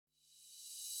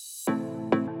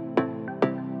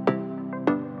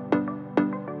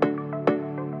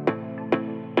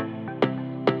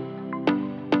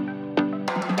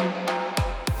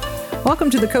Welcome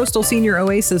to the Coastal Senior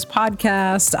Oasis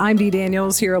podcast. I'm Dee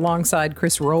Daniels here alongside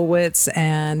Chris Rolwitz.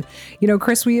 And,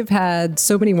 Chris, we have had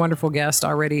so many wonderful guests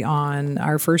already on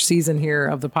our first season here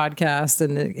of the podcast,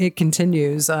 and it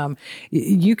continues.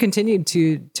 You continued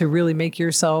to really make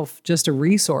yourself just a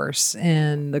resource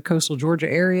in the coastal Georgia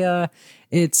area.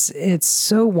 It's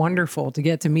so wonderful to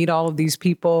get to meet all of these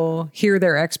people, hear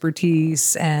their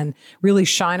expertise, and really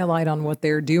shine a light on what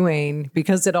they're doing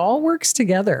because it all works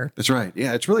together. That's right.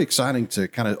 Yeah, it's really exciting to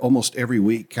kind of almost every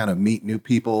week kind of meet new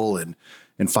people and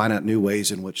find out new ways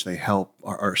in which they help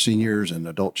our seniors and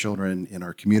adult children in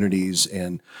our communities,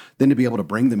 and then to be able to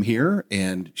bring them here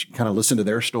and kind of listen to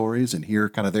their stories and hear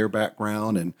kind of their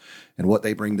background and what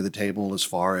they bring to the table as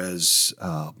far as,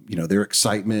 their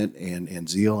excitement and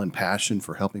zeal and passion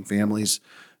for helping families.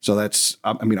 So that's,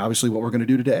 obviously what we're going to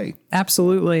do today.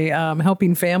 Absolutely.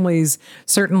 Helping families,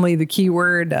 certainly the key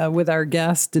word with our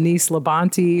guest, Denise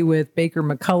LaBontee with Baker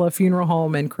McCullough Funeral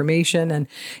Home and Cremation. And,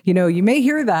 you may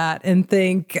hear that and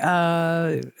think,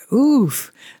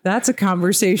 oof, that's a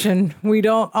conversation we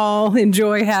don't all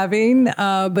enjoy having.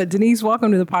 But Denise,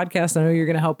 welcome to the podcast. I know you're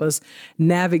going to help us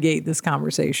navigate this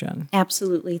conversation.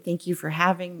 Absolutely. Thank you for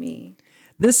having me.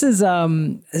 This is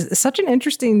such an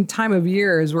interesting time of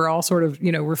year as we're all sort of,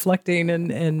 reflecting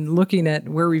and looking at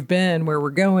where we've been, where we're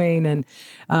going. And,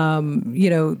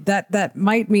 that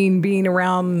might mean being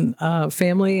around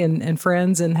family and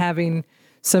friends and having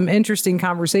some interesting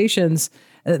conversations.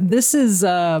 This is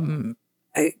kind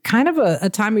of a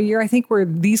time of year, I think, where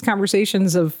these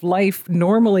conversations of life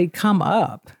normally come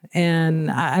up.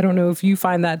 And I don't know if you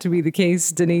find that to be the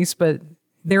case, Denise, but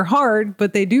they're hard,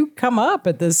 but they do come up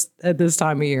at this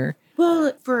time of year.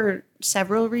 Well, for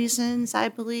several reasons, I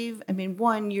believe.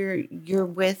 One, you're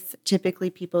with typically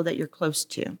people that you're close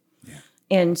to. Yeah.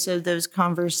 And so those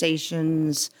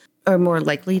conversations are more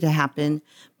likely to happen.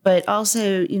 But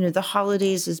also, the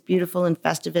holidays, as beautiful and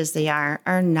festive as they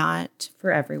are not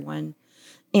for everyone.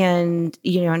 And,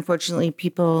 unfortunately,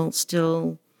 people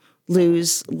still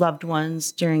lose loved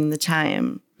ones during the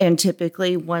time. And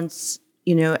typically once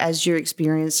as you're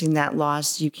experiencing that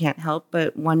loss, you can't help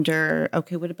but wonder,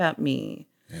 okay, what about me?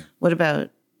 Yeah. What about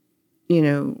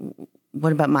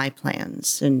my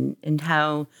plans? And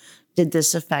how did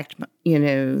this affect,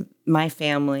 my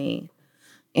family?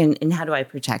 And how do I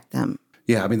protect them?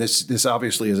 Yeah, this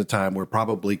obviously is a time we're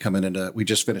probably coming into, we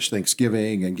just finished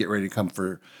Thanksgiving and get ready to come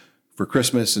for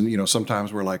Christmas. And,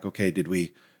 sometimes we're like, okay, did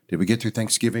we get through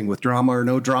Thanksgiving with drama or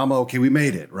no drama? Okay, we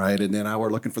made it, right? And then now we're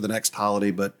looking for the next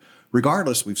holiday. But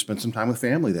regardless, we've spent some time with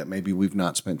family that maybe we've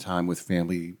not spent time with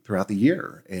family throughout the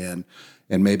year. And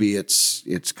maybe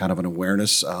it's kind of an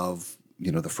awareness of,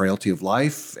 the frailty of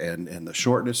life and the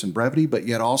shortness and brevity, but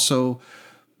yet also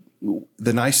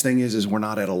the nice thing is we're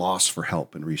not at a loss for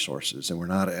help and resources, and we're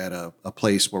not at a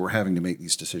place where we're having to make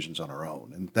these decisions on our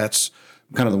own. And that's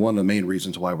kind of one of the main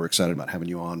reasons why we're excited about having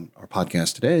you on our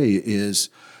podcast today is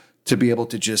to be able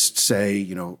to just say,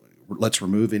 let's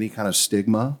remove any kind of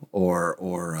stigma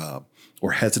or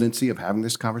hesitancy of having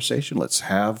this conversation. Let's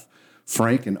have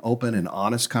frank and open and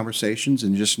honest conversations,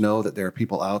 and just know that there are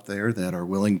people out there that are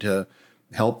willing to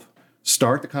help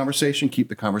start the conversation, keep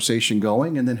the conversation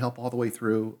going, and then help all the way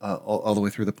through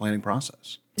the planning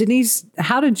process. Denise,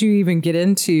 how did you even get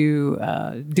into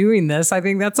doing this? I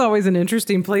think that's always an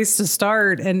interesting place to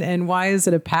start. And why is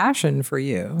it a passion for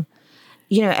you?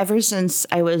 Ever since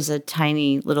I was a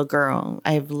tiny little girl,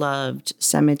 I've loved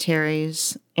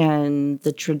cemeteries and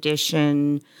the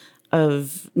tradition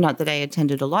of, not that I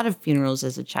attended a lot of funerals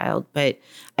as a child, but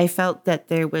I felt that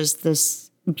there was this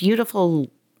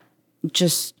beautiful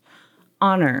just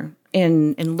honor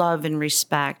and love and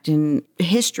respect and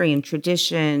history and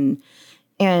tradition.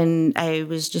 And I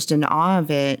was just in awe of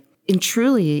it, and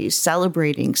truly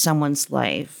celebrating someone's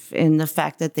life and the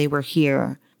fact that they were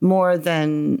here, more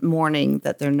than mourning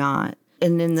that they're not.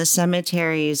 And in the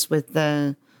cemeteries with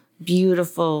the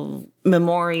beautiful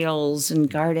memorials and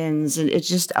gardens, and it's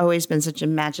just always been such a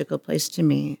magical place to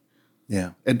me.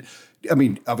 Yeah. And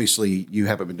obviously you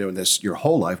haven't been doing this your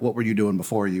whole life. What were you doing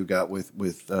before you got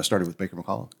started with Baker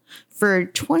McCullough? For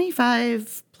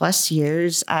 25 plus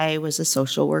years, I was a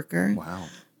social worker. Wow.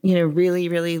 Really,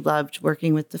 really loved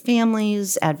working with the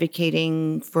families,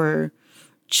 advocating for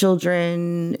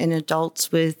children and adults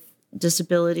with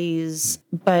disabilities.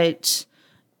 But,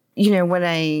 when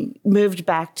I moved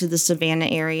back to the Savannah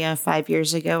area 5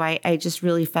 years ago, I just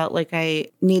really felt like I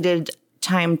needed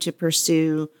time to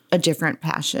pursue a different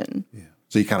passion. Yeah.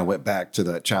 So you kind of went back to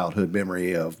that childhood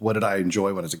memory of what did I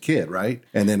enjoy when I was a kid, right?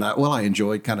 And then I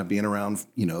enjoyed kind of being around,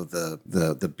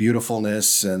 the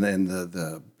beautifulness and then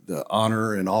the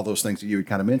honor and all those things that you had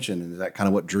kind of mentioned? And is that kind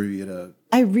of what drew you to?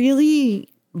 I really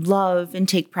love and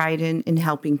take pride in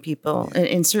helping people,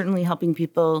 and certainly helping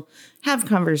people have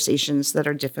conversations that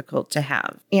are difficult to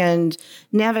have and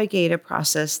navigate a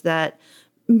process that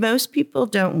most people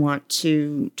don't want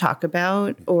to talk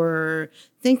about or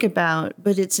think about,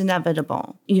 but it's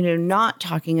inevitable. Not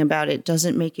talking about it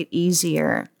doesn't make it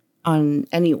easier on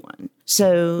anyone.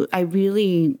 So I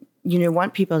really,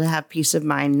 want people to have peace of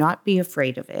mind, not be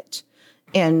afraid of it,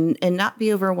 and not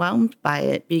be overwhelmed by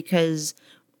it, because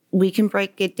we can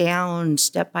break it down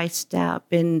step by step,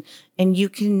 and you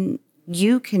can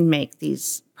make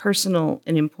these personal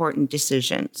and important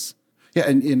decisions. Yeah,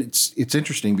 and it's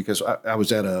interesting because I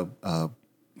was at a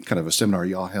kind of a seminar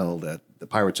y'all held at the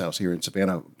Pirates House here in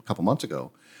Savannah a couple months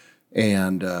ago,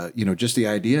 and just the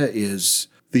idea is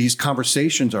these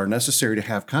conversations are necessary to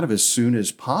have kind of as soon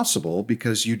as possible,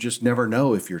 because you just never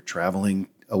know if you're traveling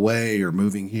away or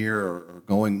moving here or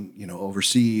going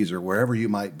overseas or wherever you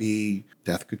might be.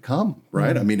 Death could come,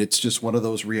 right? I mean, it's just one of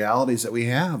those realities that we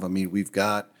have. I mean, we've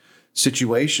got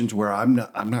situations where I'm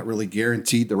not really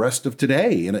guaranteed the rest of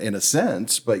today in a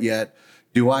sense, but yet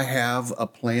do I have a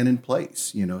plan in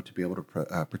place, to be able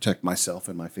to protect myself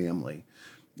and my family?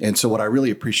 And so what I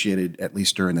really appreciated, at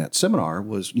least during that seminar,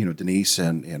 was, Denise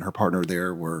and her partner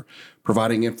there were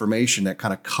providing information that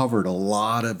kind of covered a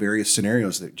lot of various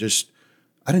scenarios that just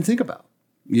I didn't think about,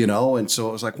 and so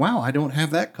it was like, wow, I don't have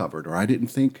that covered, or I didn't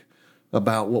think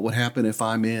about what would happen if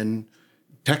I'm in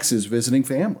Texas visiting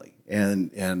family.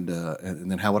 And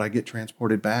then how would I get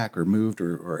transported back or moved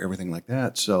or everything like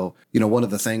that? So, one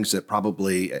of the things that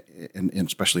probably, and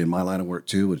especially in my line of work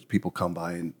too, is people come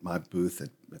by in my booth at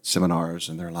seminars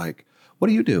and they're like, what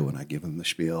do you do? And I give them the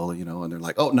spiel, and they're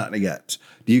like, oh, not yet.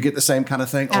 Do you get the same kind of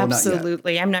thing? Absolutely. Oh,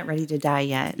 not yet. I'm not ready to die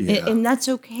yet. Yeah. And that's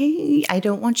okay. I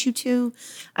don't want you to.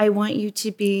 I want you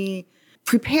to be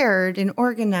prepared and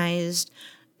organized.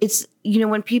 It's,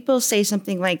 when people say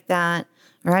something like that,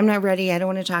 or I'm not ready, I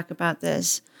don't want to talk about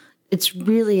this,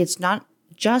 it's not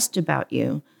just about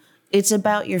you. It's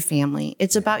about your family.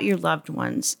 It's about your loved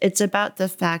ones. It's about the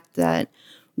fact that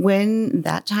when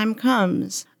that time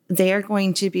comes, they are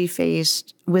going to be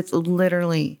faced with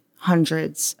literally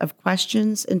hundreds of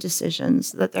questions and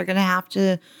decisions that they're going to have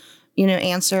to,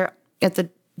 answer at the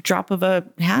drop of a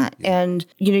hat. And,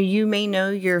 you may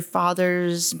know your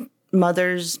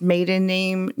mother's maiden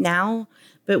name now,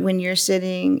 but when you're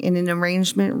sitting in an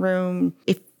arrangement room,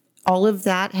 if all of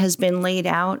that has been laid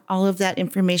out, all of that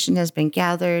information has been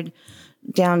gathered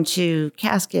down to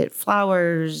casket,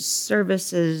 flowers,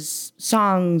 services,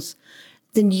 songs,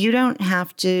 then you don't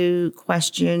have to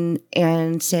question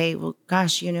and say, well,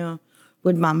 gosh,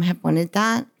 would mom have wanted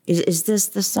that? Is this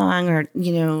the song? Or,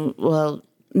 well,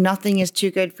 nothing is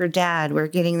too good for dad. We're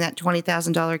getting that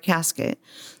 $20,000 casket.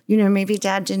 Maybe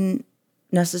dad didn't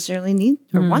necessarily need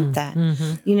or want that.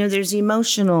 Mm-hmm. There's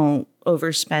emotional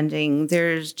overspending.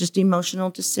 There's just emotional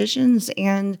decisions.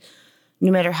 And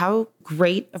no matter how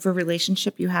great of a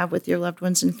relationship you have with your loved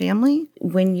ones and family,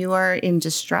 when you are in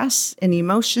distress and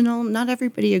emotional, not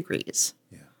everybody agrees.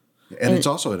 Yeah. And it's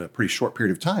also in a pretty short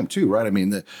period of time too, right? I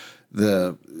mean,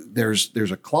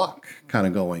 there's a clock kind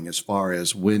of going as far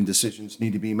as when decisions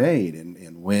need to be made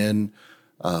and when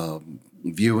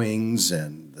viewings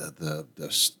and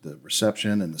the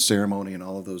reception and the ceremony and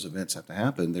all of those events have to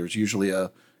happen. There's usually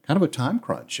a kind of a time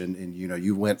crunch. And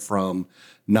you went from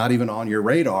not even on your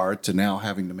radar to now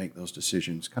having to make those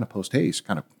decisions kind of post haste,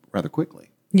 kind of rather quickly.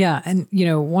 Yeah. And,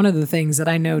 one of the things that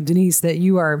I know, Denise, that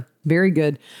you are very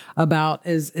good about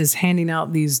is handing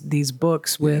out these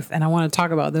books with, and I want to talk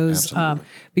about those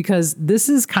because this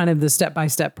is kind of the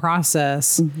step-by-step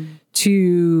process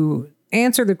to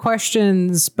answer the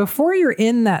questions before you're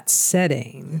in that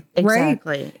setting.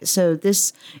 Exactly. Right? So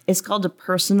this is called a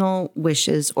personal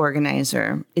wishes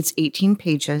organizer. It's 18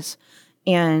 pages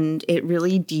and it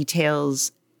really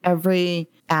details every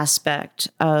aspect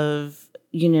of,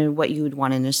 what you would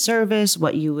want in a service,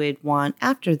 what you would want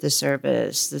after the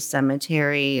service, the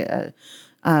cemetery,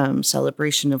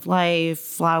 celebration of life,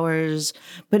 flowers.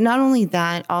 But not only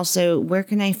that, also, where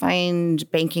can I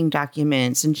find banking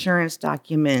documents, insurance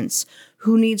documents,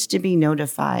 who needs to be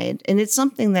notified? And it's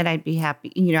something that I'd be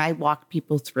happy, I walk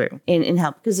people through and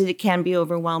help because it can be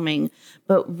overwhelming.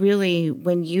 But really,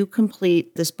 when you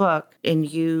complete this book and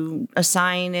you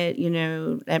assign it,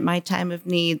 at my time of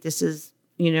need, this is,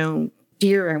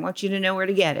 dear, I want you to know where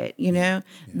to get it,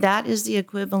 that is the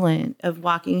equivalent of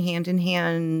walking hand in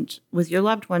hand with your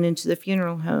loved one into the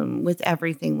funeral home with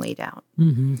everything laid out.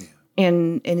 Mm-hmm. Yeah.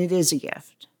 And it is a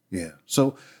gift. Yeah.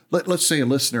 So let's say a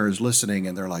listener is listening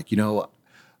and they're like,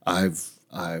 I've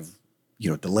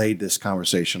delayed this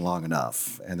conversation long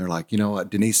enough. And they're like, you know what,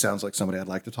 Denise sounds like somebody I'd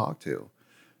like to talk to.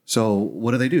 So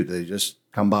what do? Do they just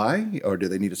come by, or do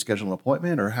they need to schedule an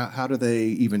appointment, or how do they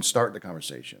even start the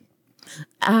conversation?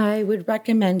 I would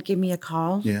recommend give me a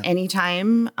call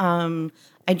anytime.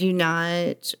 I do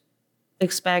not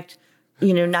expect,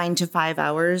 9 to 5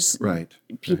 hours. Right.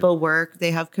 People work,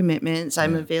 they have commitments.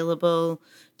 I'm available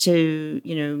to,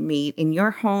 meet in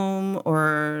your home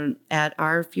or at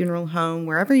our funeral home,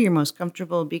 wherever you're most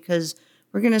comfortable, because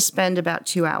we're going to spend about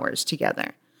 2 hours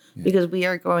together. Because we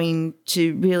are going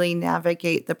to really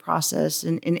navigate the process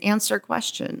and answer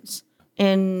questions.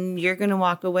 And you're going to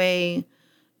walk away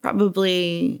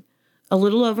probably a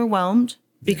little overwhelmed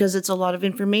because it's a lot of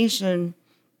information,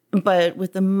 but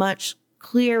with a much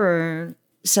clearer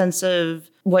sense of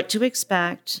what to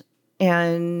expect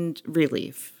and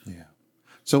relief. Yeah.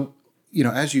 So,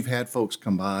 as you've had folks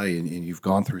come by and you've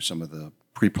gone through some of the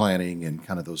pre-planning and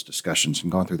kind of those discussions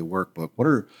and gone through the workbook, what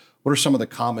are some of the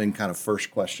common kind of first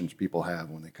questions people have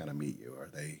when they kind of meet you? Are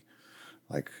they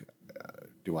like,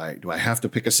 do I have to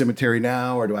pick a cemetery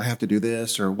now, or do I have to do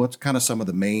this? Or what's kind of some of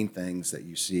the main things that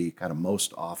you see kind of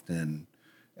most often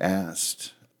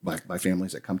asked by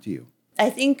families that come to you? I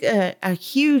think a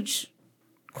huge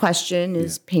question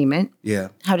is payment. Yeah.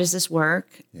 How does this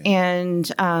work? Yeah.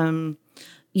 And,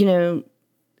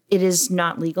 it is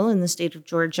not legal in the state of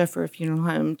Georgia for a funeral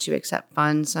home to accept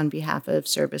funds on behalf of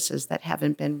services that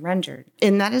haven't been rendered.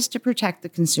 And that is to protect the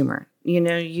consumer.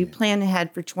 You plan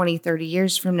ahead for 20, 30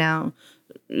 years from now.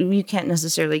 You can't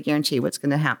necessarily guarantee what's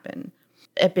going to happen.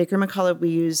 At Baker McCullough, we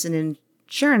use an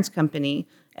insurance company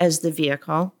as the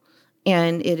vehicle,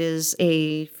 and it is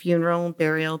a funeral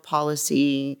burial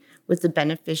policy with the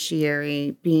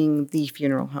beneficiary being the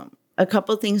funeral home. A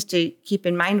couple things to keep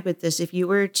in mind with this: if you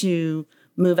were to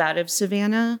move out of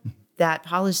Savannah, that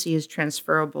policy is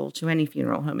transferable to any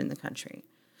funeral home in the country.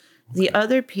 Okay. The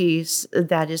other piece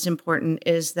that is important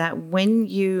is that when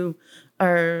you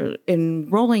are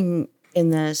enrolling in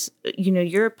this,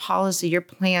 your policy, your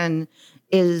plan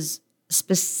is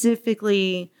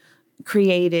specifically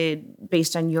created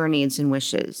based on your needs and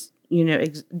wishes,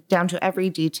 down to every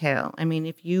detail. I mean,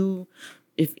 if you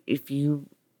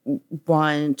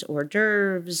want hors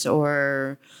d'oeuvres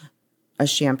or a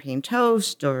champagne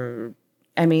toast, or,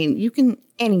 you can,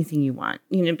 anything you want,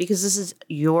 because this is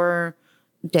your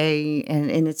day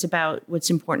and it's about what's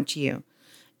important to you.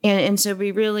 And so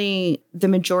we really, the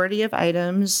majority of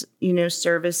items,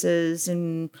 services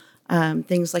and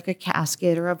things like a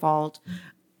casket or a vault,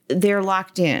 they're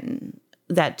locked in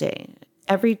that day.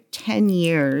 Every 10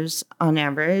 years on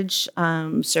average,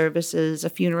 services, a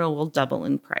funeral will double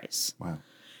in price. Wow.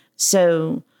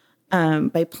 So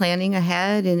by planning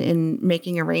ahead and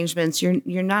making arrangements,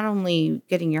 you're not only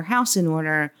getting your house in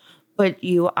order, but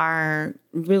you are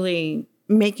really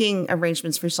making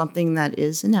arrangements for something that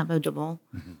is inevitable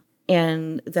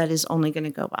and that is only going to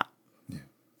go up. Yeah.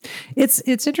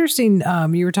 It's interesting.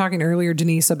 You were talking earlier,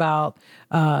 Denise, about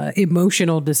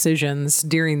emotional decisions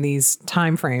during these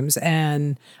timeframes,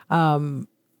 and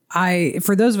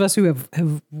for those of us who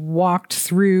have walked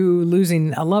through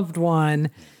losing a loved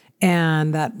one,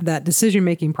 and that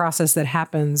decision-making process that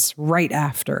happens right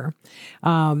after,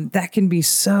 that can be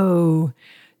so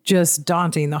just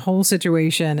daunting. The whole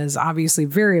situation is obviously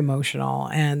very emotional,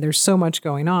 and there's so much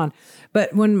going on.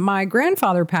 But when my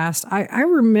grandfather passed, I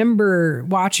remember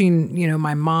watching,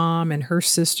 my mom and her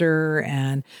sister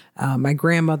and my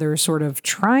grandmother sort of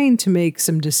trying to make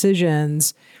some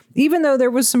decisions, even though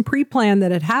there was some pre-plan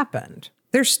that had happened.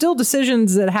 There's still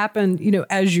decisions that happen,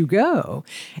 as you go.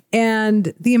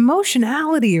 And the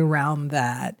emotionality around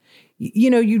that,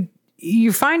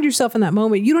 you find yourself in that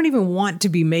moment, you don't even want to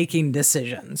be making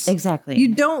decisions. Exactly.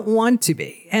 You don't want to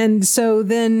be. And so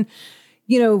then,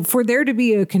 for there to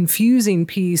be a confusing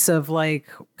piece of like,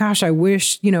 gosh, I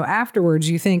wish, afterwards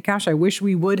you think, gosh, I wish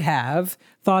we would have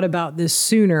thought about this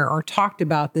sooner or talked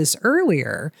about this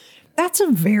earlier. That's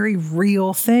a very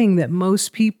real thing that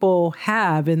most people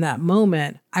have in that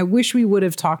moment. I wish we would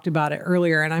have talked about it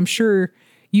earlier. And I'm sure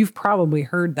you've probably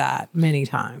heard that many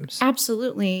times.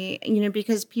 Absolutely.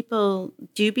 Because people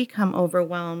do become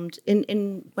overwhelmed.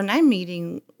 And when I'm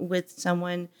meeting with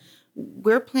someone,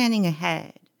 we're planning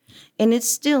ahead. And it's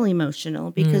still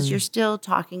emotional because you're still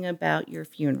talking about your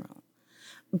funeral.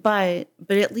 But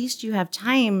at least you have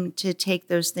time to take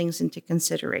those things into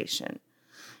consideration.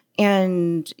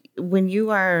 And when you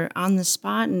are on the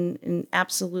spot, and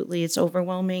absolutely it's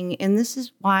overwhelming. And this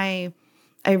is why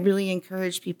I really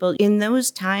encourage people in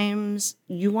those times,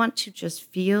 you want to just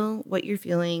feel what you're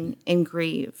feeling and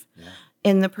grieve. Yeah.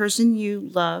 And the person you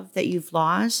love that you've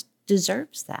lost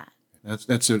deserves that.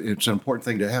 It's an important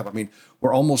thing to have. I mean,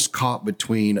 we're almost caught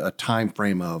between a time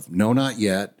frame of no, not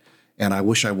yet, and I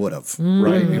wish I would have,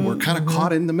 right? And we're kind of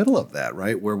caught in the middle of that,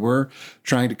 right? Where we're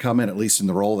trying to come in, at least in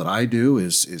the role that I do,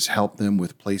 is help them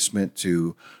with placement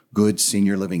to good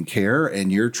senior living care,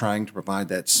 and you're trying to provide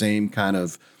that same kind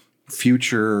of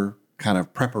future kind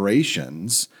of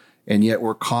preparations, and yet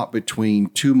we're caught between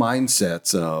two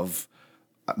mindsets of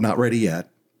not ready yet,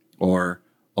 or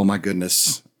oh my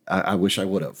goodness, I wish I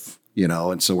would have,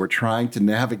 and so we're trying to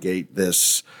navigate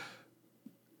this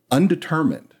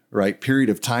undetermined, right, period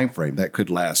of time frame that could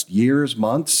last years,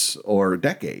 months, or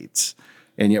decades,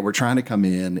 and yet we're trying to come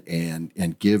in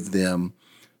and give them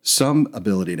some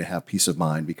ability to have peace of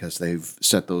mind because they've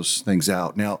set those things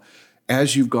out. Now,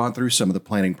 as you've gone through some of the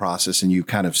planning process and you've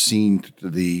kind of seen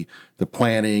the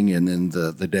planning and then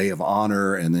the day of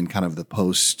honor and then kind of the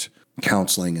post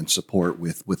counseling and support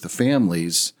with the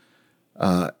families,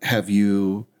 have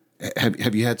you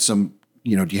had some,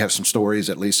 do you have some stories,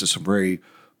 at least of some very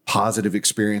positive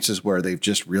experiences where they've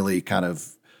just really kind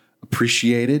of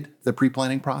appreciated the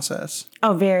pre-planning process?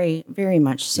 Oh, very, very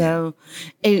much so.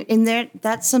 And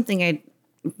that's something I'd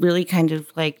really kind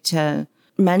of like to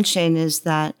mention is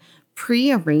that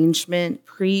pre-arrangement,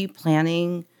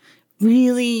 pre-planning,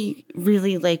 really,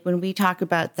 really, like when we talk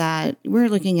about that, we're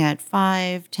looking at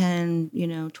 5,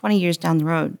 10, 20 years down the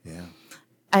road. Yeah.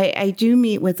 I do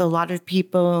meet with a lot of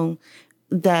people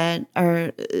that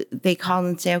they call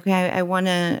and say, okay, I want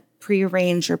to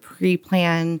pre-arrange or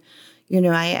pre-plan,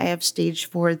 I have stage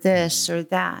 4 this or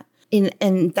that.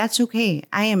 And that's okay.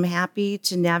 I am happy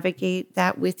to navigate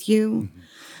that with you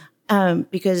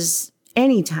because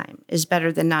any time is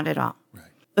better than not at all. Right.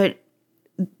 But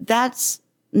that's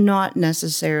not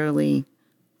necessarily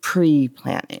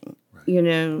pre-planning,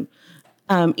 right.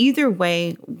 Either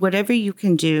way, whatever you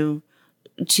can do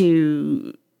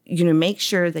to, make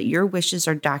sure that your wishes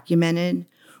are documented,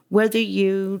 whether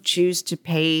you choose to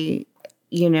pay,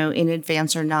 in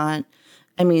advance or not.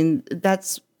 I mean,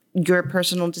 that's your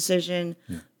personal decision,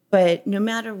 but no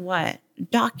matter what,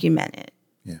 document it.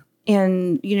 Yeah.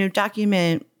 And,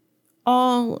 document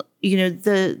all,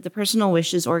 the personal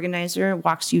wishes organizer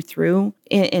walks you through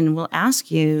and will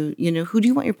ask you, who do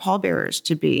you want your pallbearers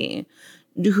to be?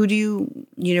 Who do you,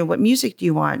 what music do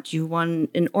you want? Do you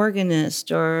want an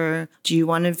organist or do you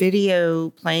want a video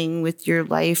playing with your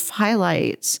life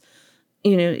highlights?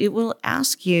 It will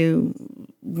ask you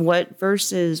what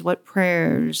verses, what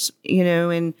prayers,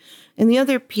 and the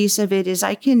other piece of it is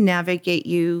I can navigate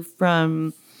you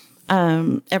from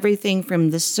everything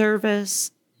from the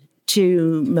service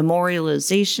to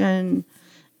memorialization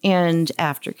and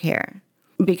aftercare,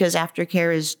 because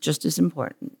aftercare is just as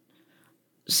important.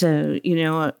 So,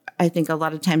 I think a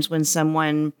lot of times when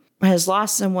someone has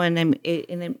lost someone,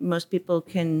 and most people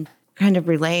can kind of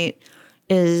relate,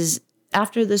 is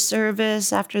after the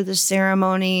service, after the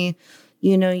ceremony,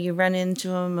 you run into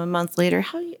them a month later.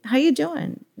 How you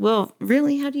doing? Well,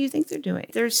 really, how do you think they're doing?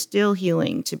 There's still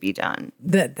healing to be done.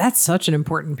 That's such an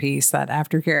important piece, that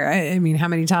aftercare. I mean, how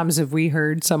many times have we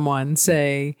heard someone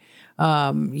say,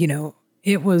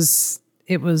 it was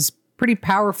pretty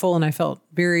powerful, and I felt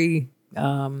very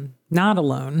not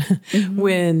alone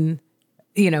when,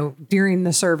 during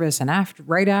the service and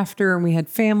right after, and we had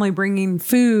family bringing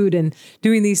food and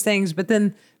doing these things. But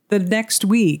then the next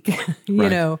week,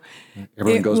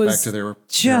 everyone goes back to their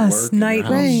just work night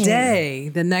and and day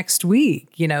the next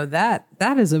week. That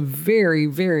is a very,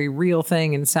 very real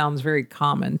thing and sounds very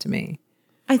common to me.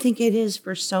 I think it is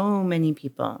for so many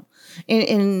people.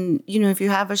 And if you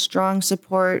have a strong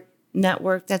support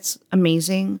network, that's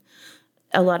amazing.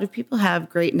 A lot of people have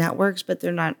great networks, but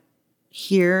they're not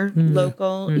here,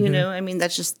 local, I mean,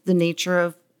 that's just the nature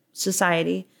of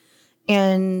society.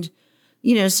 And,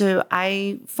 so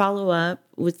I follow up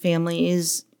with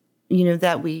families,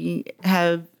 that we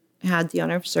have had the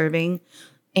honor of serving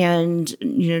and,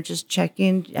 just check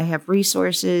in. I have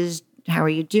resources. How are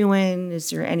you doing? Is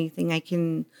there anything I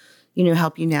can,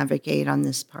 help you navigate on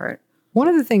this part? One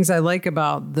of the things I like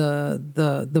about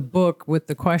the book with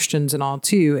the questions and all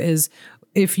too is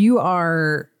if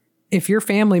your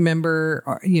family member,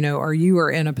 or you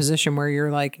are in a position where you're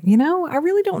like, I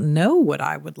really don't know what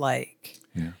I would like.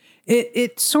 Yeah.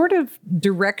 It sort of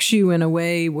directs you in a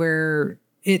way where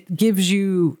it gives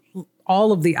you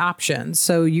all of the options.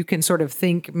 So you can sort of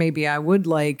think, maybe I would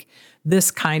like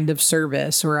this kind of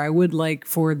service, or I would like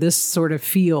for this sort of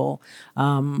feel,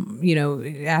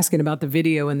 asking about the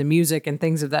video and the music and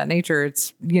things of that nature.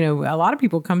 It's, a lot of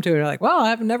people come to it like, well,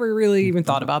 I've never really even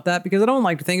thought about that because I don't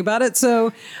like to think about it.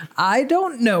 So I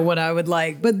don't know what I would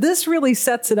like, but this really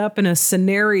sets it up in a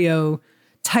scenario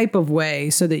type of way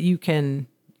so that you can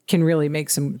can really make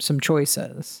some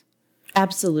choices.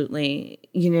 Absolutely.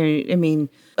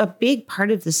 A big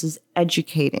part of this is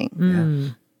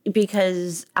educating.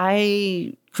 Because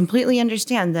I completely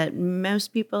understand that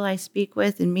most people I speak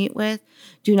with and meet with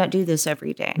do not do this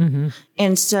every day.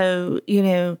 And so,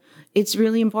 it's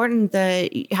really important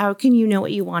that how can you know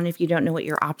what you want if you don't know what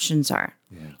your options are?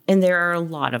 And there are a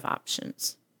lot of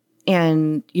options.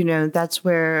 And, that's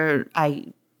where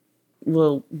I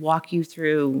will walk you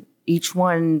through each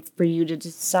one for you to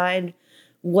decide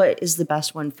what is the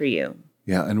best one for you.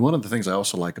 Yeah, and one of the things I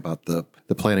also like about the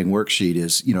planning worksheet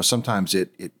is, sometimes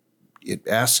it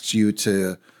asks you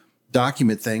to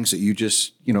document things that you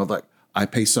just, like I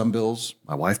pay some bills,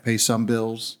 my wife pays some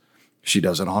bills, she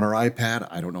does it on her iPad,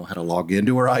 I don't know how to log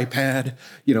into her iPad.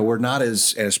 We're not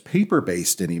as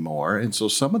paper-based anymore, and so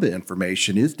some of the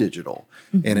information is digital,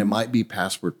 and it might be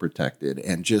password protected,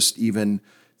 and just even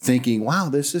thinking, wow,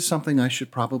 this is something I should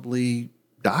probably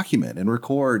document and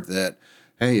record that.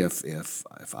 Hey, if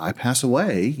I pass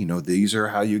away, these are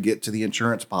how you get to the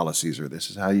insurance policies, or this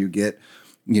is how you get,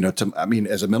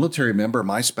 as a military member,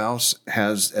 my spouse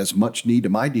has as much need to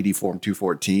my DD Form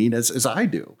 214 as I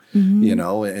do,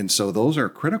 and so those are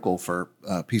critical for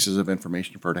pieces of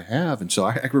information for her to have. And so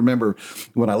I remember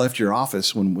when I left your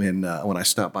office, when I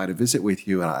stopped by to visit with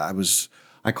you, and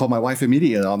I called my wife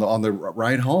immediately on the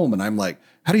ride home, and I'm like,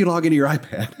 how do you log into your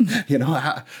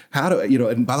iPad? How do,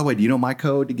 and by the way, do you know my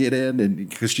code to get in? And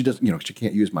because she doesn't, she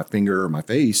can't use my finger or my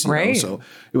face, right. So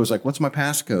it was like, what's my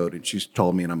passcode? And she's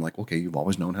told me, and I'm like, okay, you've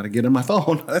always known how to get in my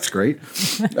phone. That's great.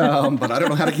 But I don't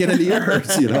know how to get into yours,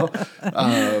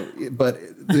 But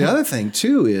the other thing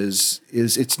too is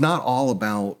it's not all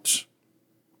about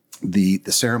the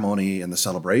ceremony and the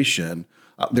celebration.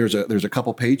 There's a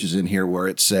couple pages in here where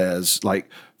it says, like,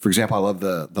 for example, I love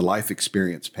the life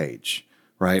experience page,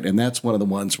 right? And that's one of the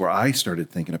ones where I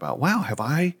started thinking about, wow,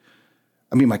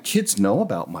 my kids know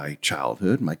about my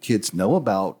childhood. My kids know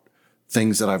about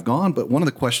things that I've gone. But one of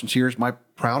the questions here is my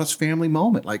proudest family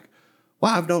moment. Like,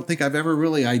 wow, I don't think I've ever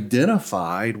really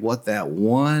identified what that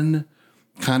one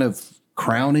kind of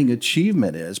crowning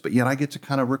achievement is, but yet I get to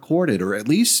kind of record it, or at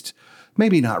least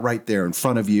maybe not right there in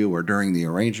front of you or during the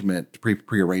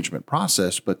pre-arrangement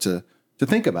process, but to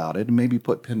think about it and maybe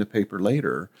put pen to paper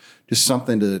later. Just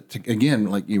something to again,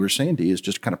 like you were saying, Dee, is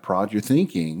just kind of prod your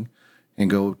thinking and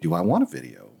go, do I want a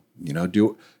video?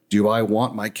 Do I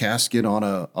want my casket on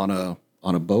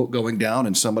a boat going down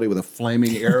and somebody with a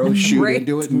flaming arrow shoot right.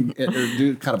 into it and or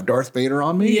do kind of Darth Vader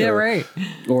on me? Yeah, or, right.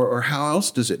 Or how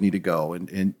else does it need to go?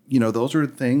 And those are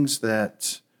things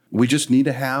that we just need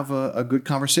to have a good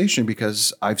conversation,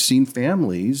 because I've seen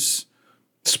families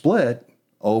split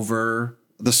over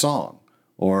the song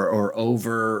or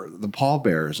over the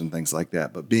pallbearers and things like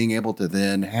that. But being able to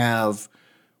then have,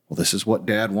 well, this is what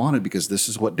Dad wanted because this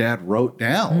is what Dad wrote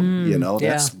down.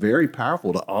 That's very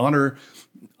powerful to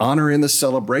honor in the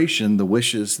celebration the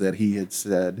wishes that he had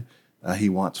said he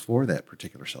wants for that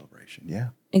particular celebration. Yeah,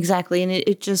 exactly. And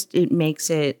it makes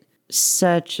it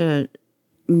such a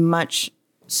much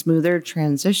smoother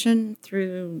transition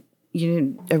through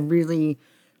a really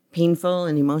painful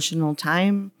and emotional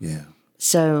time. Yeah.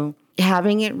 So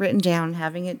having it written down,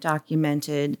 having it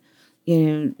documented,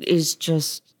 is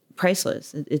just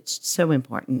priceless. It's so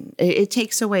important. It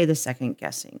takes away the second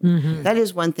guessing. Mm-hmm. That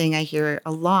is one thing I hear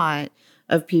a lot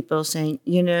of people saying,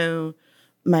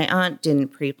 my aunt didn't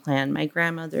pre-plan, my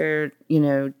grandmother,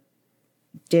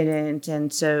 didn't.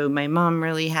 And so my mom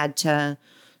really had to,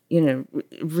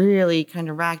 really kind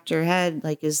of racked her head,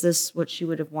 like, is this what she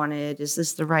would have wanted? Is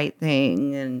this the right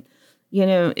thing? And,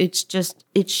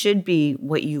 it should be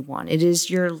what you want. It is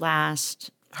your last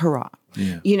hurrah.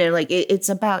 Yeah. It's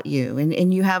about you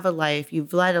and you have a life,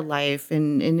 you've led a life,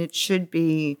 and it should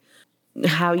be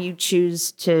how you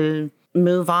choose to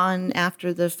move on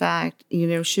after the fact,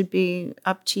 should be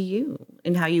up to you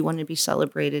and how you want to be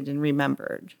celebrated and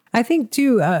remembered. I think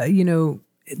too,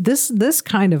 this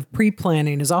kind of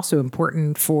pre-planning is also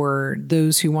important for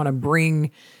those who want to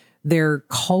bring their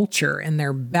culture and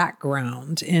their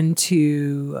background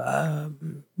into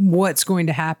what's going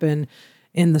to happen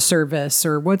in the service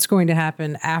or what's going to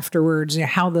happen afterwards,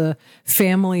 how the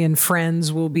family and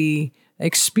friends will be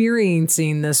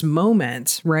experiencing this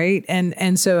moment, right?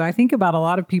 And so I think about a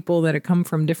lot of people that have come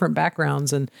from different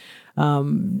backgrounds and,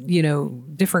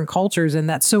 different cultures, and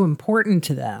that's so important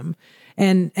to them.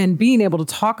 And being able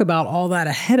to talk about all that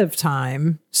ahead of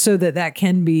time so that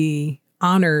can be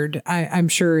honored, I'm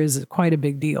sure is quite a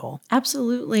big deal.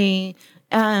 Absolutely.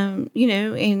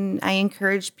 And I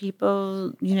encourage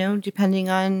people, depending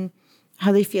on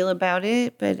how they feel about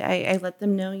it, but I let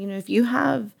them know, if you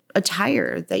have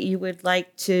attire that you would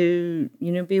like to,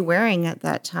 be wearing at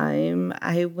that time,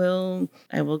 I will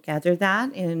gather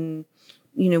that, and,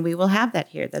 we will have that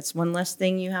here. That's one less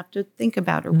thing you have to think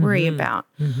about or worry about.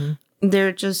 There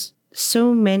are just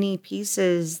so many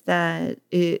pieces that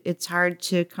it's hard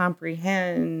to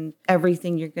comprehend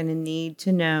everything you're going to need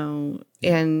to know.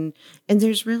 And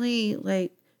there's really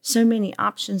like so many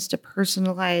options to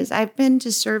personalize. I've been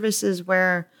to services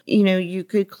where, you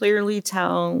could clearly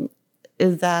tell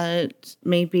that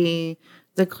maybe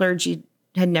the clergy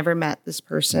had never met this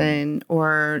person,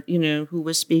 or, who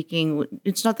was speaking.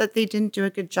 It's not that they didn't do a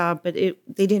good job, but they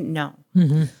didn't know.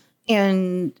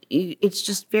 And it's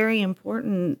just very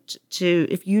important to,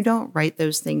 if you don't write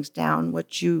those things down,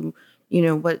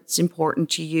 what's important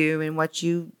to you and what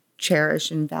you cherish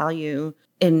and value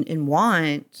and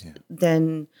want,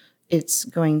 then it's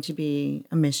going to be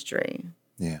a mystery.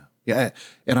 Yeah.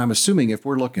 And I'm assuming if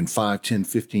we're looking 5, 10,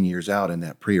 15 years out in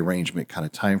that prearrangement kind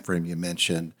of time frame you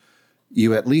mentioned,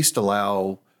 you at least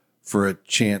allow for a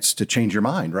chance to change your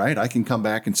mind, right? I can come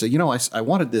back and say, I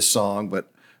wanted this song,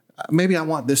 but maybe I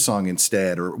want this song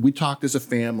instead. Or we talked as a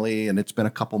family and it's been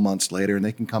a couple months later, and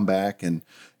they can come back and,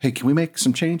 hey, can we make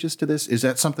some changes to this? Is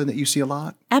that something that you see a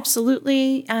lot?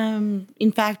 Absolutely.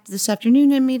 In fact, this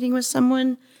afternoon I'm meeting with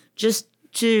someone just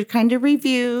to kind of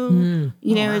review,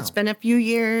 wow. It's been a few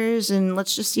years, and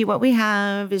let's just see what we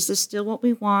have. Is this still what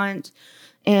we want?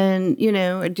 And,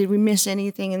 did we miss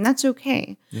anything? And that's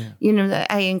okay. Yeah.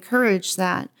 I encourage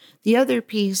that. The other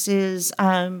piece is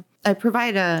I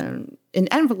provide an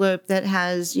envelope that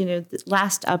has, the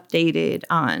last updated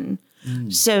on.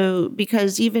 So,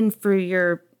 because even for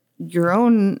your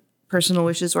own personal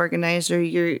wishes organizer,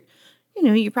 you're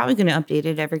probably going to update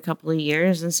it every couple of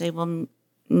years and say, well,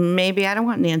 maybe I don't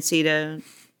want Nancy to,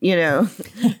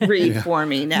 read for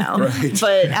me now. Right.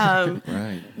 But,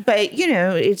 but,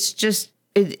 it's just,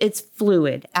 it's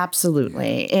fluid.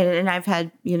 Absolutely. Yeah. And I've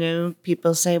had,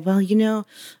 people say, well,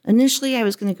 initially I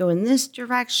was going to go in this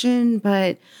direction,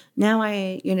 but now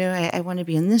I want to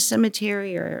be in this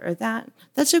cemetery or that.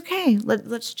 That's okay.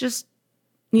 Let's just,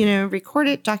 record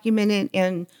it, document it,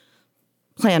 and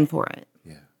plan for it.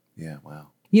 Yeah. Wow.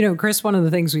 Chris, one of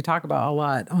the things we talk about a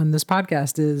lot on this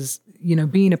podcast is,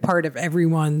 being a part of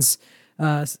everyone's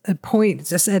point,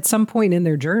 just at some point in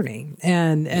their journey.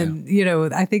 And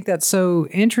I think that's so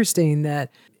interesting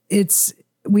that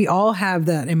we all have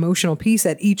that emotional piece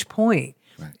at each point.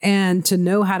 Right. And to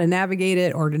know how to navigate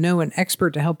it, or to know an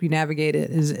expert to help you navigate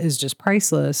it, is just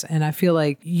priceless. And I feel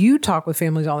like you talk with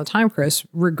families all the time, Chris,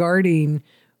 regarding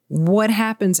what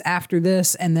happens after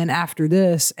this, and then after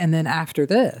this, and then after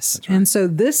this. Right. And so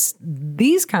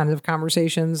these kinds of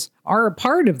conversations are a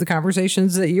part of the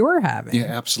conversations that you're having. Yeah,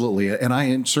 absolutely. And I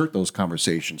insert those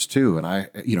conversations too.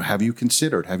 And have you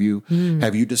considered, have you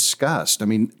discussed? I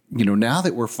mean, now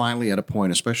that we're finally at a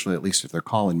point, especially at least if they're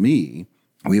calling me,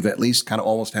 we've at least kind of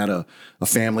almost had a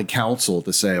family council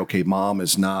to say, okay, mom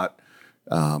is not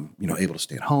able to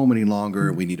stay at home any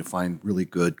longer. We need to find really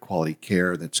good quality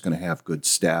care that's going to have good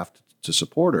staff to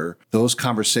support her. Those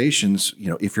conversations,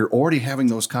 if you're already having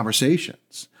those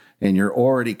conversations and you're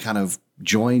already kind of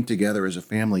joined together as a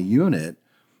family unit,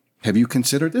 have you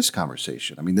considered this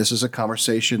conversation? I mean, this is a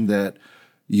conversation that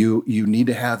you need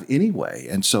to have anyway.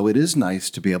 And so it is nice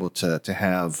to be able to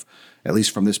have, at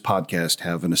least from this podcast,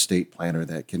 have an estate planner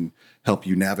that can help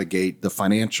you navigate the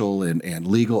financial and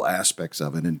legal aspects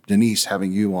of it. And Denise,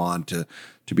 having you on to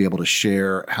be able to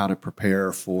share how to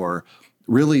prepare for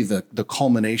really the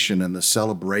culmination and the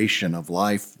celebration of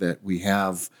life that we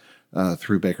have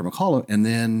through Baker McCullough, and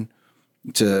then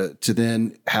to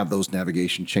then have those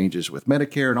navigation changes with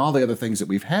Medicare and all the other things that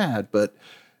we've had. But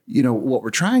what we're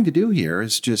trying to do here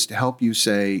is just help you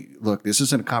say, look, this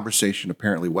isn't a conversation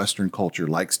apparently Western culture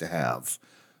likes to have.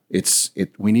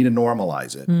 We need to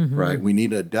normalize it, right? We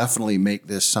need to definitely make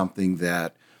this something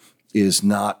that is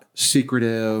not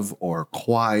secretive or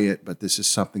quiet, but this is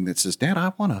something that says, Dad,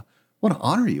 I want to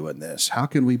honor you in this. How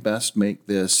can we best make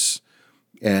this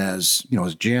as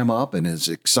jam up and as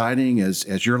exciting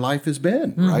as your life has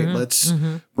been, right? Let's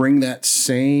bring that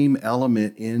same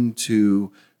element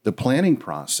into the planning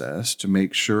process to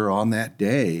make sure on that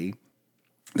day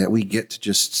that we get to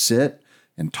just sit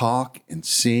and talk and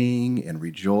sing and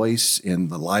rejoice in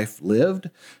the life lived,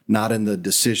 not in the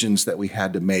decisions that we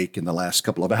had to make in the last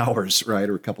couple of hours, right?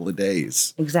 Or a couple of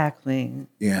days. Exactly.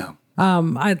 Yeah.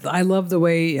 I love the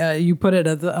way you put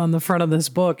it on the front of this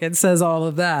book. It says all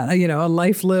of that. A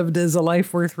life lived is a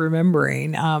life worth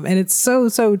remembering. And it's so,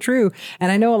 so true.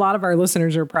 And I know a lot of our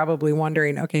listeners are probably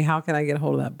wondering, okay, how can I get a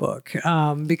hold of that book?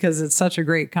 Because it's such a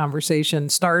great conversation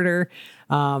starter.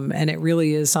 And it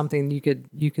really is something you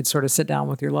could sort of sit down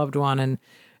with your loved one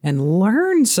and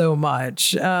learn so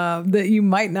much that you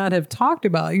might not have talked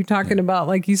about. You're talking about,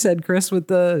 like you said, Chris, with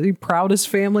the proudest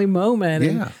family moment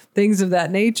and things of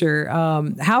that nature.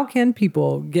 How can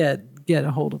people get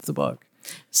a hold of the book?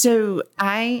 So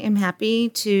I am happy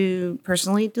to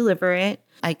personally deliver it.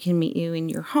 I can meet you in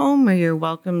your home, or you're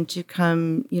welcome to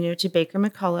come, to Baker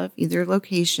McCullough, either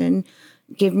location.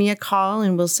 Give me a call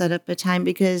and we'll set up a time,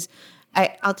 because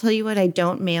I'll tell you what, I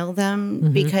don't mail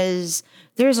them because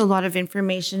there's a lot of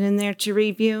information in there to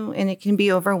review, and it can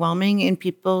be overwhelming, and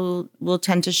people will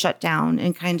tend to shut down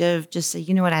and kind of just say,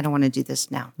 you know what, I don't want to do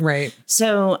this now. Right.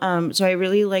 So I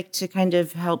really like to kind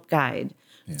of help guide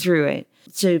through it.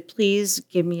 So please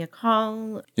give me a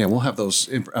call. Yeah, we'll have those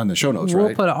on the show notes, right?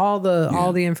 We'll put all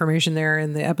the information there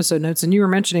in the episode notes. And you were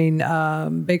mentioning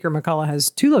Baker McCullough has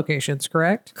 2 locations,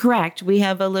 correct? Correct. We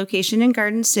have a location in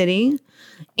Garden City,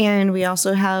 and we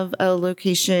also have a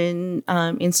location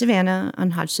in Savannah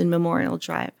on Hodgson Memorial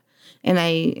Drive. And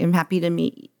I am happy to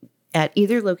meet at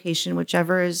either location,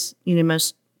 whichever is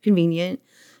most convenient.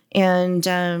 And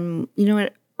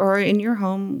or in your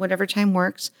home, whatever time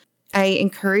works. I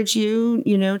encourage you,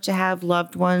 to have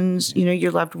loved ones, your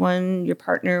loved one, your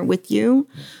partner with you,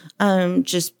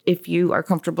 just if you are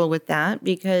comfortable with that,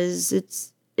 because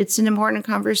it's an important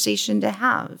conversation to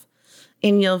have.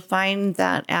 And you'll find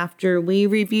that after we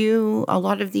review a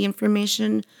lot of the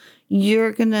information,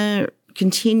 you're going to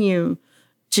continue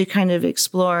to kind of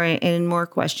explore it, and more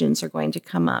questions are going to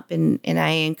come up. And I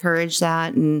encourage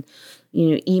that. And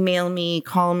email me,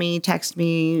 call me, text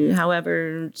me,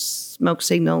 however, smoke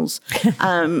signals,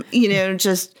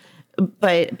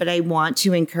 but I want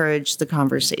to encourage the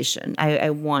conversation. I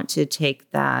want to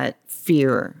take that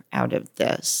fear out of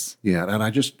this. Yeah. And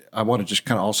I want to just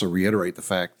kind of also reiterate the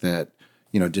fact that,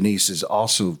 Denise is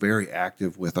also very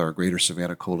active with our Greater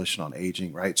Savannah Coalition on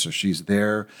Aging, right? So she's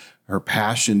there. Her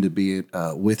passion to be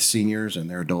with seniors and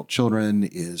their adult children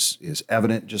is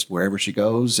evident just wherever she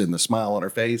goes, in the smile on her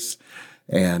face.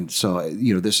 And so,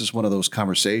 this is one of those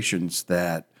conversations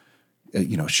that,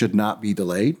 should not be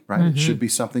delayed, right? It should be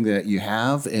something that you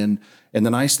have. And the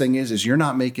nice thing is you're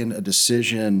not making a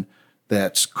decision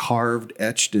that's carved,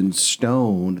 etched in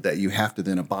stone that you have to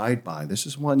then abide by. This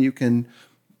is one you can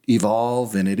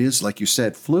evolve, and it is, like you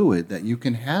said, fluid, that you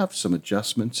can have some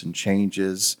adjustments and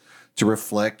changes to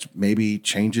reflect maybe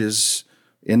changes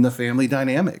in the family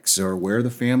dynamics, or where the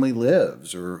family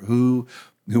lives, or who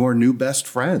are new best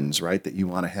friends, right, that you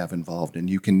want to have involved. And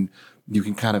you can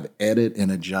kind of edit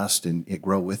and adjust and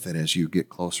grow with it as you get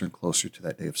closer and closer to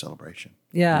that day of celebration.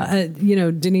 Yeah.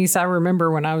 Denise, I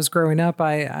remember when I was growing up,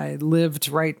 I lived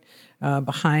right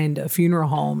behind a funeral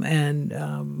home, and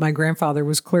my grandfather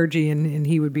was clergy, and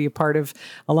he would be a part of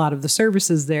a lot of the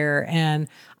services there. And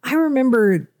I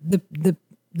remember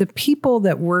the people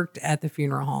that worked at the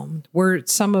funeral home were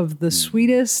some of the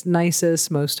sweetest,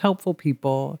 nicest, most helpful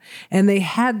people. And they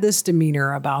had this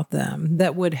demeanor about them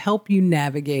that would help you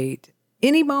navigate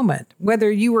any moment, whether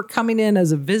you were coming in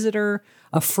as a visitor,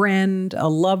 a friend, a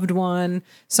loved one,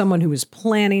 someone who was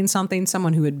planning something,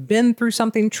 someone who had been through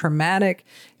something traumatic.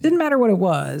 It didn't matter what it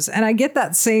was. And I get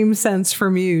that same sense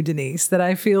from you, Denise, that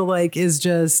I feel like is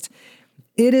just...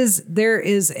 there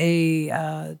is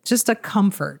just a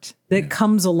comfort that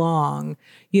comes along,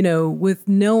 with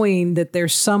knowing that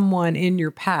there's someone in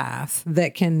your path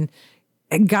that can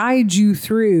guide you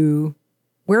through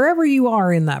wherever you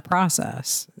are in that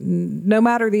process, no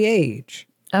matter the age.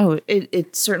 Oh,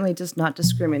 it certainly does not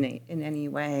discriminate in any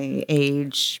way,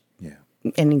 age,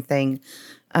 anything.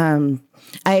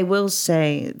 I will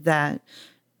say that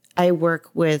I work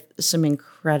with some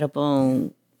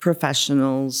incredible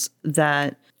professionals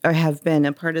that have been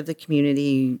a part of the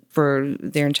community for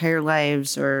their entire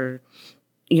lives, or,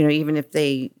 even if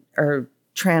they are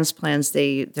transplants,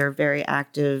 they're very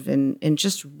active, and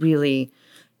just really,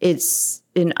 it's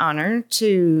an honor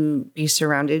to be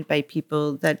surrounded by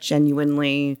people that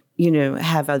genuinely,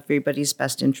 have everybody's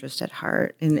best interest at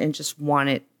heart, and just want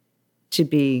it to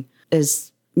be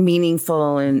as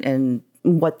meaningful and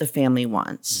what the family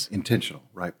wants. Intentional,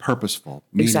 right? Purposeful.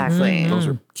 Meaningful. Exactly. Those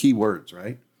are key words,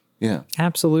 right? Yeah.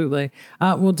 Absolutely.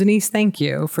 Well, Denise, thank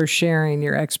you for sharing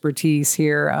your expertise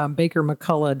here.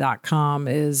 BakerMcCullough.com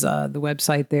is the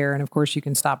website there. And of course, you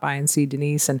can stop by and see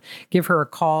Denise and give her a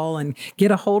call and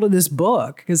get a hold of this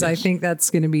book, because I think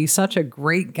that's going to be such a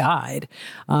great guide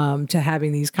to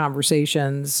having these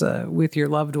conversations with your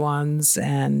loved ones.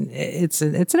 And it's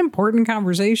an important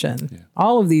conversation. Yeah.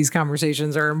 All of these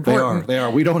conversations are important. They are.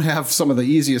 We don't have some of the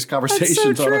easiest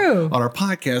conversations so on our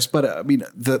podcast, but I mean,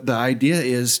 the idea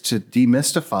is to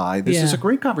demystify. This is a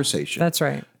great conversation. That's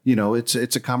right.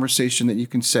 it's a conversation that you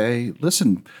can say,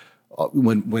 listen,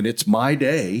 when it's my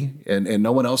day and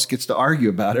no one else gets to argue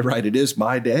about it, right? It is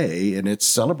my day and it's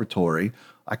celebratory.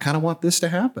 I kind of want this to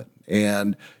happen.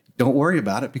 And don't worry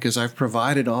about it because I've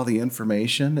provided all the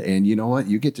information, and you know what?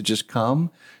 You get to just come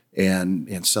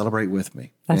and celebrate with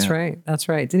me. That's right. That's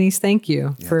right. Denise, thank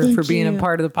you for being a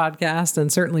part of the podcast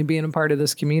and certainly being a part of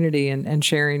this community and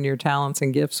sharing your talents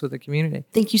and gifts with the community.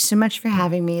 Thank you so much for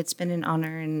having me. It's been an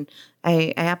honor, and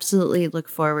I absolutely look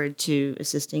forward to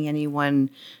assisting anyone,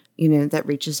 that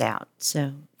reaches out.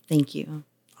 So thank you.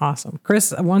 Awesome.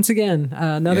 Chris, once again,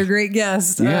 another great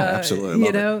guest. Yeah, absolutely.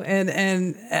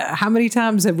 And how many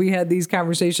times have we had these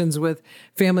conversations with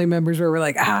family members where we're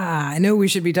like, I know we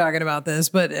should be talking about this,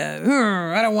 but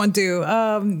I don't want to.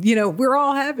 We're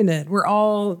all having it. We're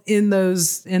all in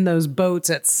those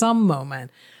boats at some moment.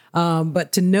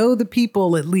 But to know the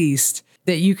people at least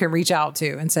that you can reach out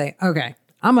to and say, okay,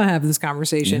 I'm going to have this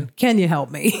conversation. Yeah. Can you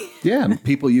help me? Yeah. And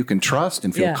people you can trust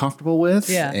and feel Yeah. comfortable with.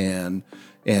 Yeah.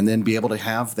 And then be able to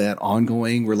have that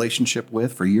ongoing relationship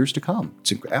with for years to come.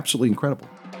 It's absolutely incredible.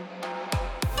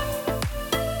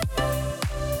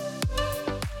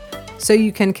 So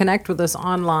you can connect with us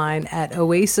online at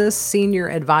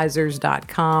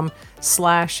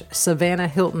oasissenioriradvisors.com/Savannah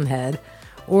Hilton Head,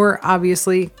 or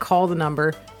obviously call the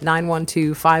number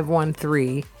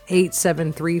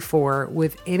 912-513-8734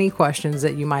 with any questions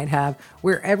that you might have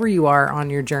wherever you are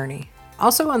on your journey.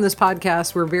 Also on this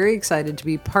podcast, we're very excited to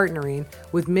be partnering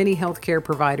with many healthcare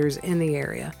providers in the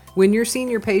area. When your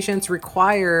senior patients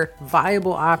require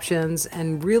viable options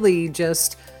and really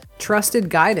just trusted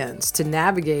guidance to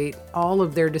navigate all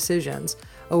of their decisions,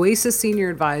 Oasis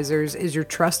Senior Advisors is your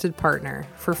trusted partner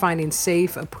for finding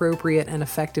safe, appropriate, and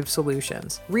effective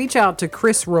solutions. Reach out to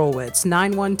Chris Rollwitz,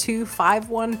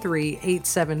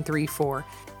 912-513-8734.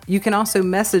 You can also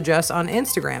message us on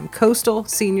Instagram, Coastal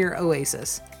Senior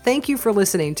Oasis. Thank you for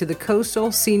listening to the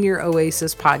Coastal Senior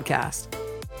Oasis podcast.